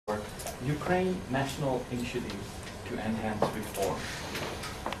Ukraine national initiatives to enhance reform.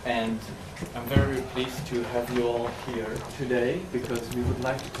 And I'm very pleased to have you all here today because we would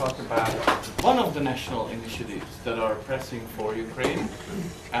like to talk about one of the national initiatives that are pressing for Ukraine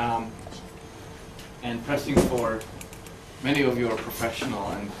and pressing for many of your professional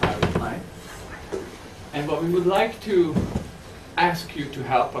and private life. And what we would like to ask you to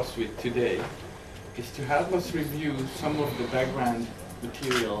help us with today is to help us review some of the background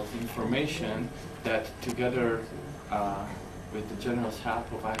materials, information that together with the generous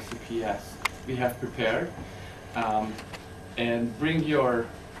help of ICPS we have prepared, and bring your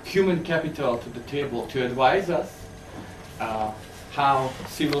human capital to the table to advise us how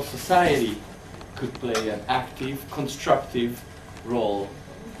civil society could play an active, constructive role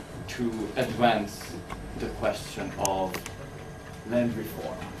to advance the question of land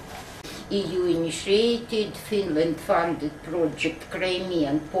reform. EU initiated, Finland funded project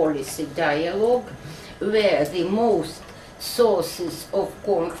Crimean Policy Dialogue, where the most sources of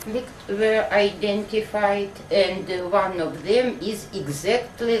conflict were identified, and one of them is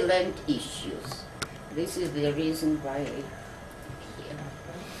exactly land issues. This is the reason why I'm here.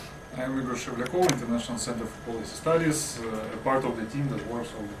 I'm Igor Shevlyakov, International Center for Policy Studies, a part of the team that works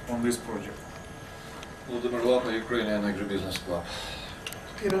on this project. Volodymyr Lapa, Ukrainian Agribusiness Club.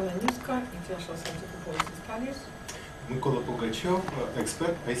 Irina Niska, International Center for Policy Studies. Mykola Pugachev,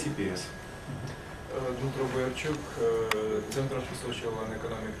 expert, ICPS. Dmytro Boyarchuk, Center for Social and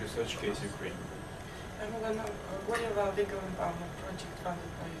Economic Research, Case Ukraine. I'm Olena Goryeva, Legal Empowerment Project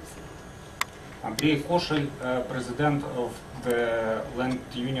funded by USAID. Андрей Кошель, President of the Land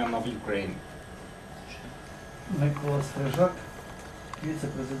Union of Ukraine. Микола Стрижак,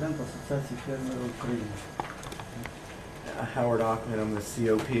 вице-президент Асоціації фермерів України. Howard Auckland, I'm the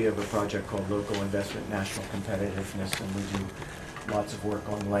COP of a project called Local Investment National Competitiveness, and we do lots of work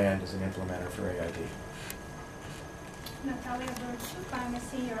on land as an implementer for AID. Natalia Burchuk, I'm a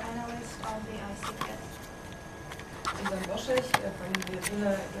senior analyst of the ICPS. Susan Boschech from the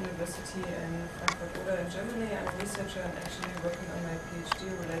Vienna University in Frankfurt-Oder in Germany. I'm a researcher and actually working on my PhD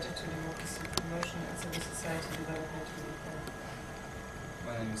related to democracy promotion and civil society development in Ukraine.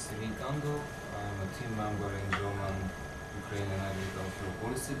 My name is Simi Tando. I'm a team member in German Ukrainian Agricultural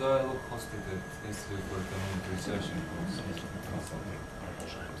Policy Dialogue, hosted at Institute for Economic Research and Policy.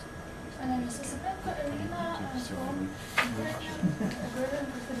 My name is Isipenko Irina. I'm from Ukrainian Agrarian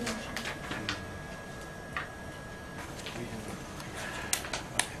Confederation.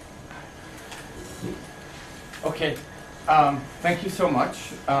 Okay, thank you so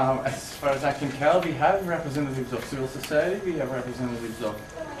much. As far as I can tell, we have representatives of civil society, we have representatives of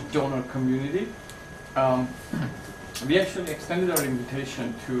donor community. We actually extended our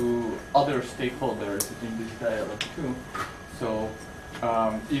invitation to other stakeholders in this dialogue too. So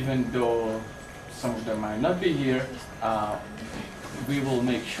even though some of them might not be here, we will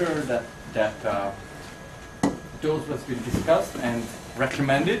make sure that those what's been discussed and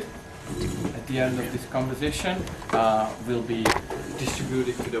recommended at the end of this conversation will be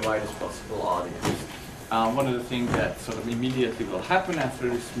distributed to the widest possible audience. One of the things that sort of immediately will happen after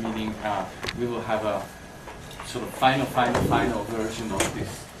this meeting, we will have a sort of final version of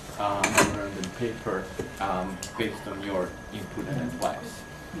this memorandum paper based on your input and advice.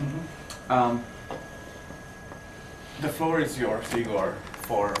 The floor is yours, Igor,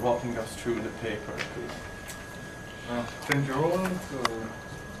 for walking us through the paper, please. Thank you, Roland.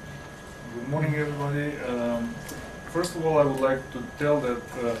 Good morning, everybody. First of all, I would like to tell that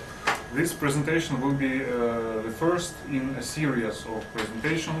this presentation will be the first in a series of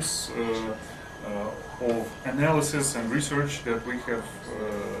presentations of analysis and research that we have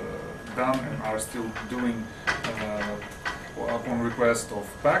done and are still doing upon request of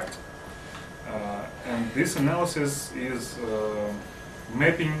PACT. And this analysis is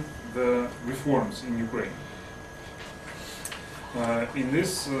mapping the reforms in Ukraine. In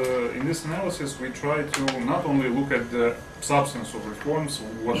this analysis, we try to not only look at the substance of reforms,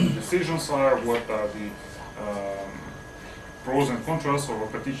 what the decisions are, what are the pros and contras of a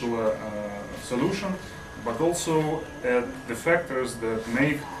particular solution, but also at the factors that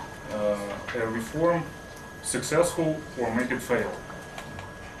make a reform successful or make it fail.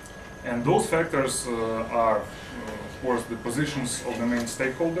 And those factors are, of course, the positions of the main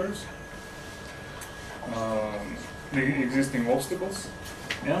stakeholders, the existing obstacles,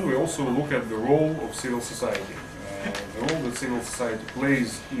 and we also look at the role of civil society, the role that civil society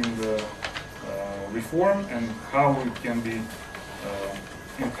plays in the reform and how it can be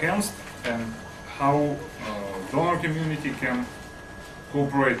enhanced and how donor community can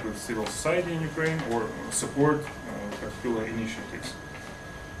cooperate with civil society in Ukraine or support particular initiatives.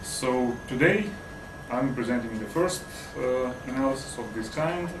 So today I'm presenting the first analysis of this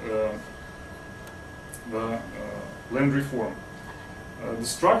kind, the land reform. The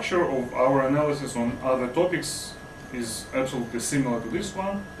structure of our analysis on other topics is absolutely similar to this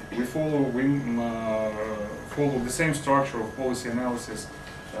one. We follow the same structure of policy analysis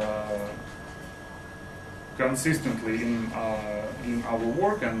consistently in our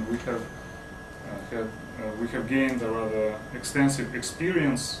work, and we have gained a rather extensive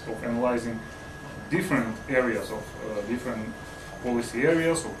experience of analyzing different areas of different policy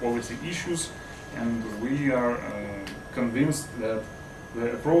areas or policy issues, and we are convinced that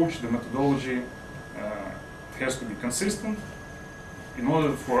the approach, the methodology has to be consistent in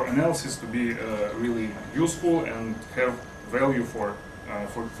order for analysis to be really useful and have value for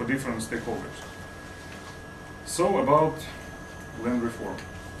different stakeholders. So about land reform.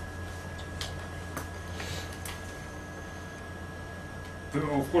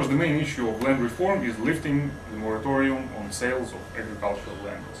 Of course, the main issue of land reform is lifting the moratorium on sales of agricultural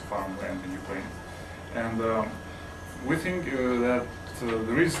land, farmland in Ukraine. And we think that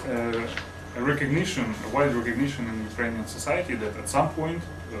there is a recognition, a wide recognition in Ukrainian society that at some point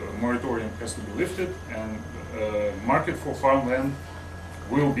moratorium has to be lifted and market for farmland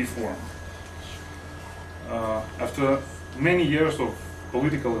will be formed. After many years of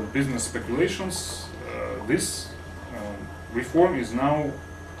political and business speculations, this reform is now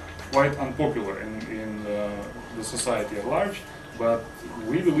quite unpopular in the society at large, but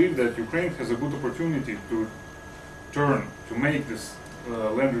we believe that Ukraine has a good opportunity to make this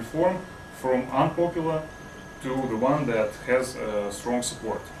land reform from unpopular to the one that has strong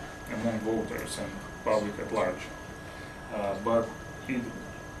support among voters and public at large. But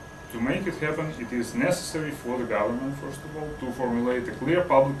to make it happen, it is necessary for the government, first of all, to formulate a clear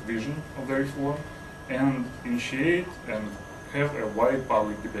public vision of the reform and initiate and have a wide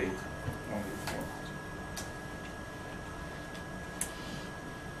public debate on the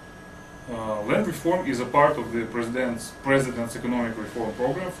reform. Land reform is a part of the President's economic reform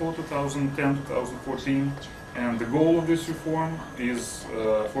program for 2010-2014, and the goal of this reform is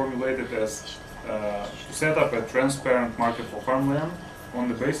formulated as to set up a transparent market for farmland on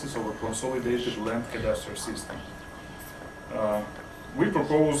the basis of a consolidated land cadastre system. We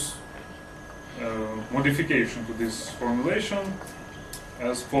propose modification to this formulation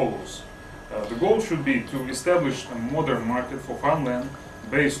as follows. The goal should be to establish a modern market for farmland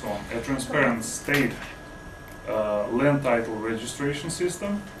based on a transparent state land title registration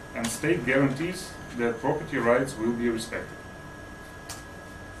system and state guarantees that property rights will be respected.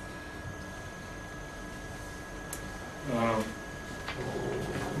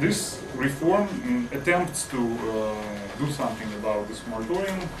 This reform attempts to do something about this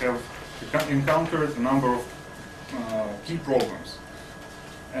moratorium have encountered a number of key problems.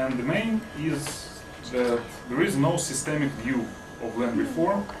 And the main is that there is no systemic view of land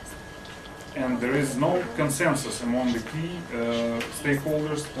reform, and there is no consensus among the key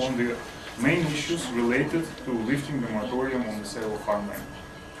stakeholders on the main issues related to lifting the moratorium on the sale of farmland.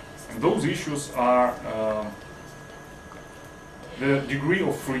 And those issues are the degree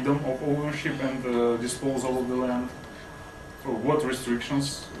of freedom of ownership and disposal of the land, or what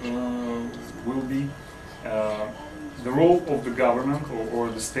restrictions will be, the role of the government or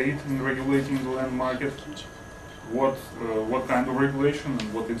the state in regulating the land market, what kind of regulation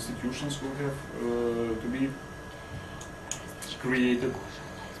and what institutions will have to be created.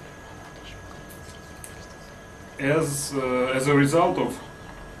 As a result of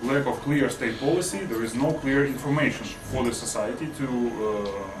lack of clear state policy, there is no clear information for the society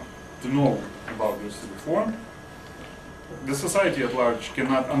to know about this reform. The society at large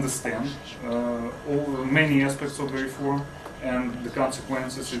cannot understand many aspects of the reform and the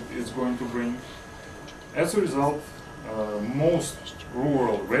consequences it is going to bring. As a result, most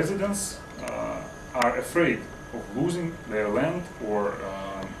rural residents are afraid of losing their land or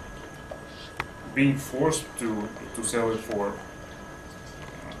being forced to sell it for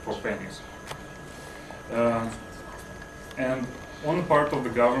pennies. And on the part of the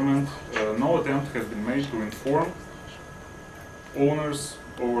government, no attempt has been made to inform owners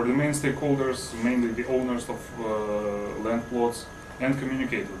or the main stakeholders, mainly the owners of land plots, and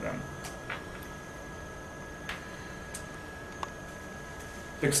communicate with them.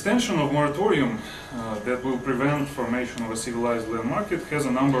 Extension of moratorium that will prevent formation of a civilized land market has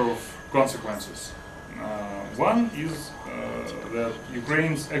a number of consequences. One is that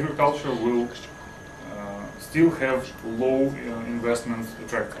Ukraine's agriculture will still have low investment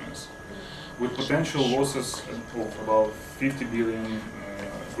attractiveness, with potential losses of about 50 billion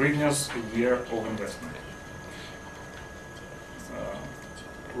hryvnias a year of investment.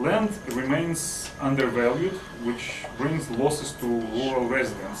 land remains undervalued, which brings losses to rural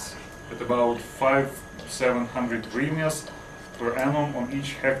residents at about 500-700 hryvnias per annum on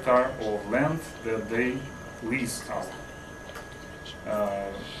each hectare of land that they lease out.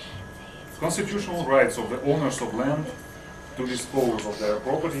 Constitutional rights of the owners of land to dispose of their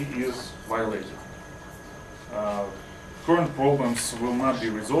property is violated. Current problems will not be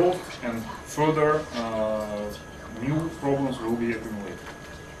resolved, and further new problems will be accumulated.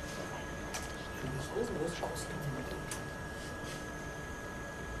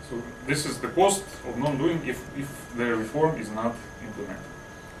 So this is the cost of non-doing if the reform is not implemented.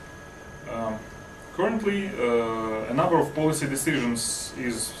 Currently, a number of policy decisions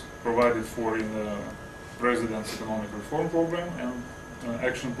is provided for in the President's Economic Reform Program and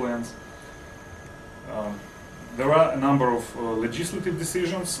action plans. There are a number of legislative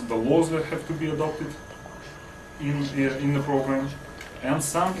decisions, the laws that have to be adopted in the program, and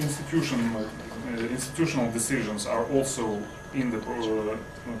some institutional decisions are also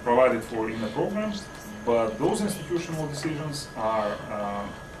provided for in the program, but those institutional decisions are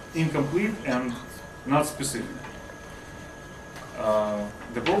incomplete and not specific.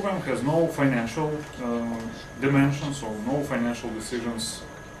 The program has no financial dimension, so no financial decisions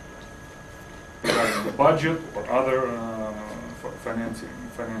regarding the budget or other financing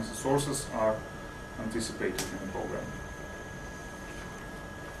sources are anticipated in the program.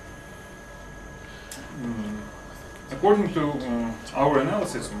 According to our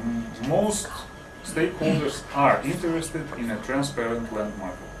analysis, most stakeholders are interested in a transparent land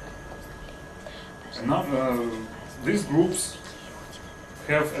market. And now, these groups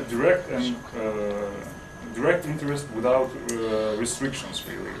have a direct interest without restrictions,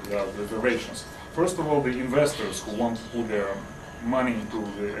 really, without reservations. First of all, the investors who want to put their money into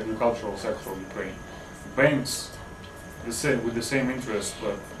the agricultural sector of Ukraine. Banks, with the same interest,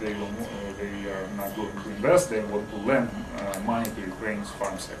 but they are not going to invest. They want to lend money to Ukraine's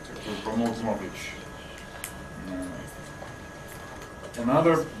farm sector to promote mortgage.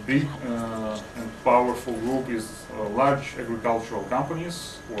 Another big and powerful group is large agricultural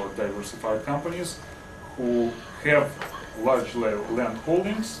companies or diversified companies who have large land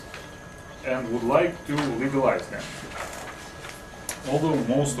holdings and would like to legalize them. Although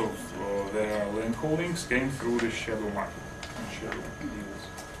most of their land holdings came through the shadow market and shadow deals.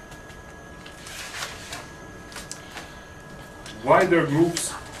 Wider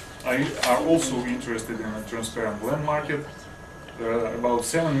groups are also interested in a transparent land market. There are about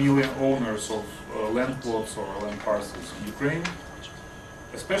 7 million owners of land plots or land parcels in Ukraine,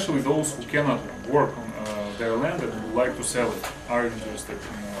 especially those who cannot work on their land and would like to sell it, are interested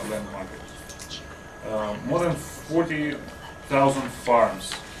in the land market. More than 40,000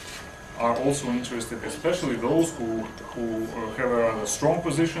 farms are also interested, especially those who have a strong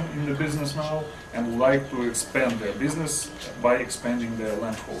position in the business now and would like to expand their business by expanding their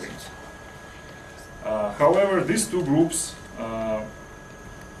land holdings. However, these two groups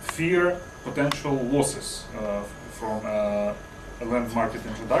fear potential losses from a land market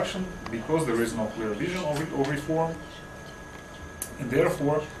introduction because there is no clear vision of reform, and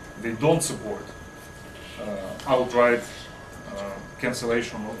therefore they don't support outright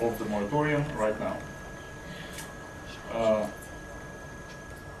cancellation of the moratorium right now.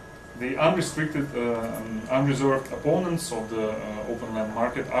 The unrestricted, unreserved opponents of the open land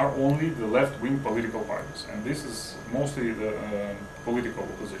market are only the left-wing political parties, and this is mostly the political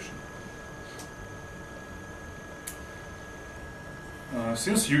opposition.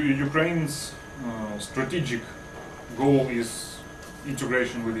 Since Ukraine's strategic goal is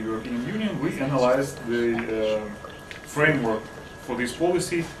integration with the European Union, we analyzed the framework for this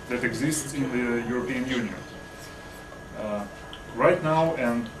policy that exists in the European Union. Right now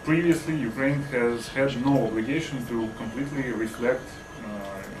and previously, Ukraine has had no obligation to completely reflect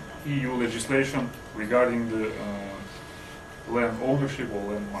EU legislation regarding the land ownership or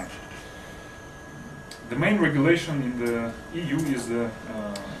land market. The main regulation in the EU is the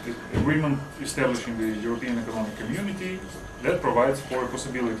agreement establishing the European Economic Community that provides for a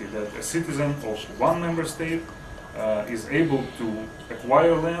possibility that a citizen of one member state is able to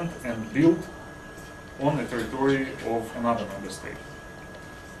acquire land and build on the territory of another member state.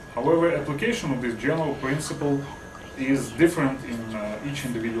 However, application of this general principle is different in each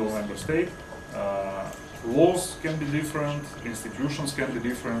individual member state. Laws can be different, institutions can be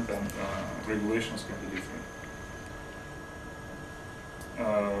different, and regulations can be different.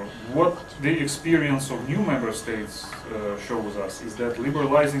 What the experience of new member states shows us is that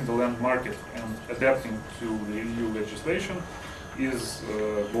liberalizing the land market and adapting to the EU legislation is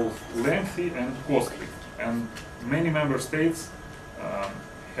both lengthy and costly, and many member states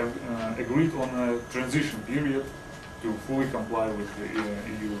have agreed on a transition period to fully comply with the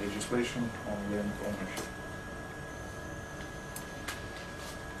EU legislation on land ownership.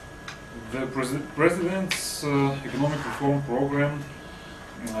 The President's economic reform program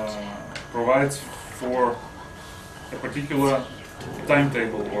provides for a particular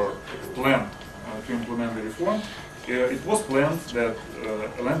timetable or plan to implement the reform. It was planned that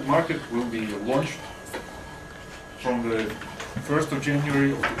a land market will be launched from the 1st of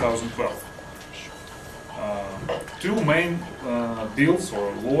January of 2012. Two main bills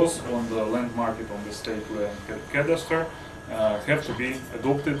or laws on the land market on the state land cadastre have to be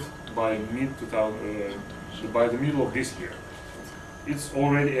adopted by the middle of this year. It's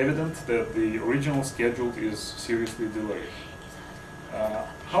already evident that the original schedule is seriously delayed.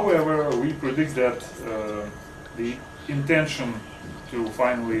 However, we predict that the intention to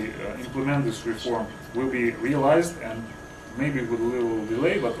finally implement this reform will be realized, and maybe with a little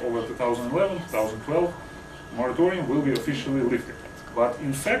delay, but over 2011, 2012, moratorium will be officially lifted. But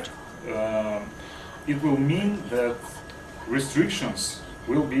in fact, it will mean that restrictions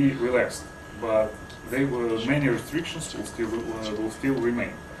will be relaxed, but many restrictions will still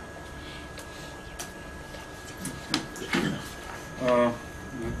remain.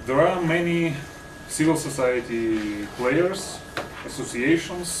 There are many civil society players,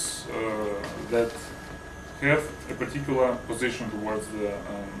 associations that have a particular position towards the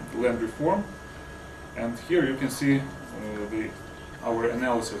land reform, and here you can see our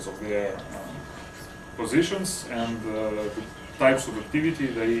analysis of their positions and the types of activity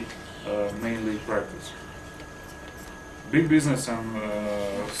they mainly practice. Big business and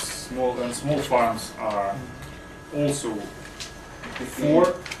small farms are also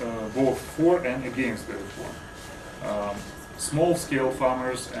both for and against the reform. Small-scale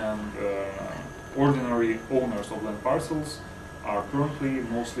farmers and ordinary owners of land parcels are currently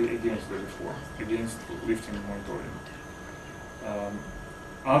mostly against the reform, against lifting the moratorium.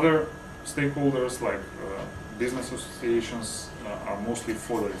 Other stakeholders like business associations are mostly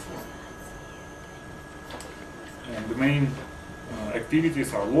for the reform. And the main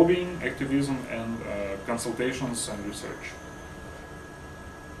activities are lobbying, activism, and consultations and research.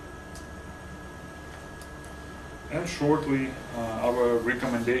 And shortly, our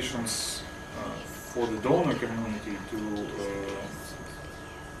recommendations for the donor community to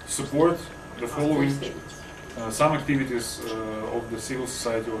support the following some activities of the civil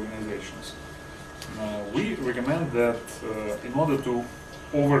society organizations. We recommend that in order to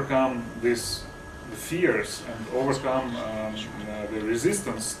overcome the fears and overcome the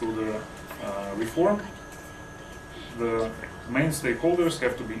resistance to the reform, the main stakeholders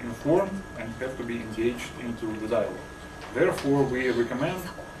have to be informed and have to be engaged into the dialogue. Therefore, we recommend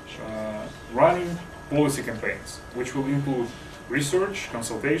running policy campaigns, which will include research,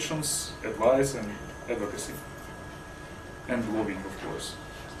 consultations, advice, and advocacy, and lobbying, of course.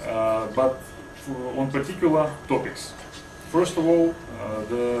 But on particular topics. First of all,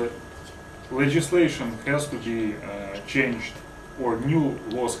 the legislation has to be changed, or new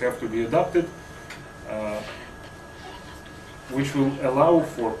laws have to be adopted, which will allow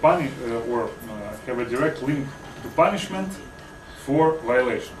for have a direct link to punishment for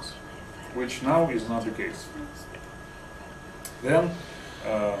violations, which now is not the case. Then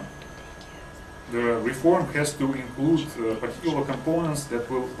the reform has to include particular components that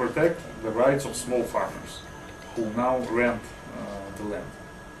will protect the rights of small farmers who now rent the land.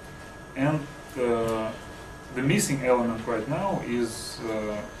 And the missing element right now is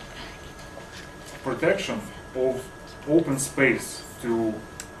protection of open space to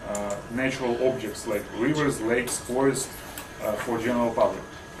natural objects like rivers, lakes, forests for general public.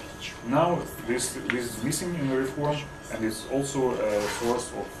 Now this is missing in the reform, and it's also a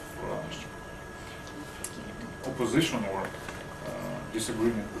source of opposition or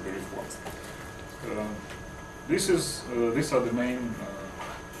disagreement with the reform. These are the main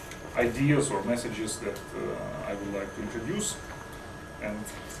ideas or messages that I would like to introduce, and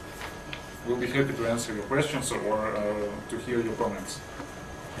we'll be happy to answer your questions or to hear your comments.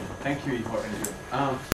 Thank you, Igor.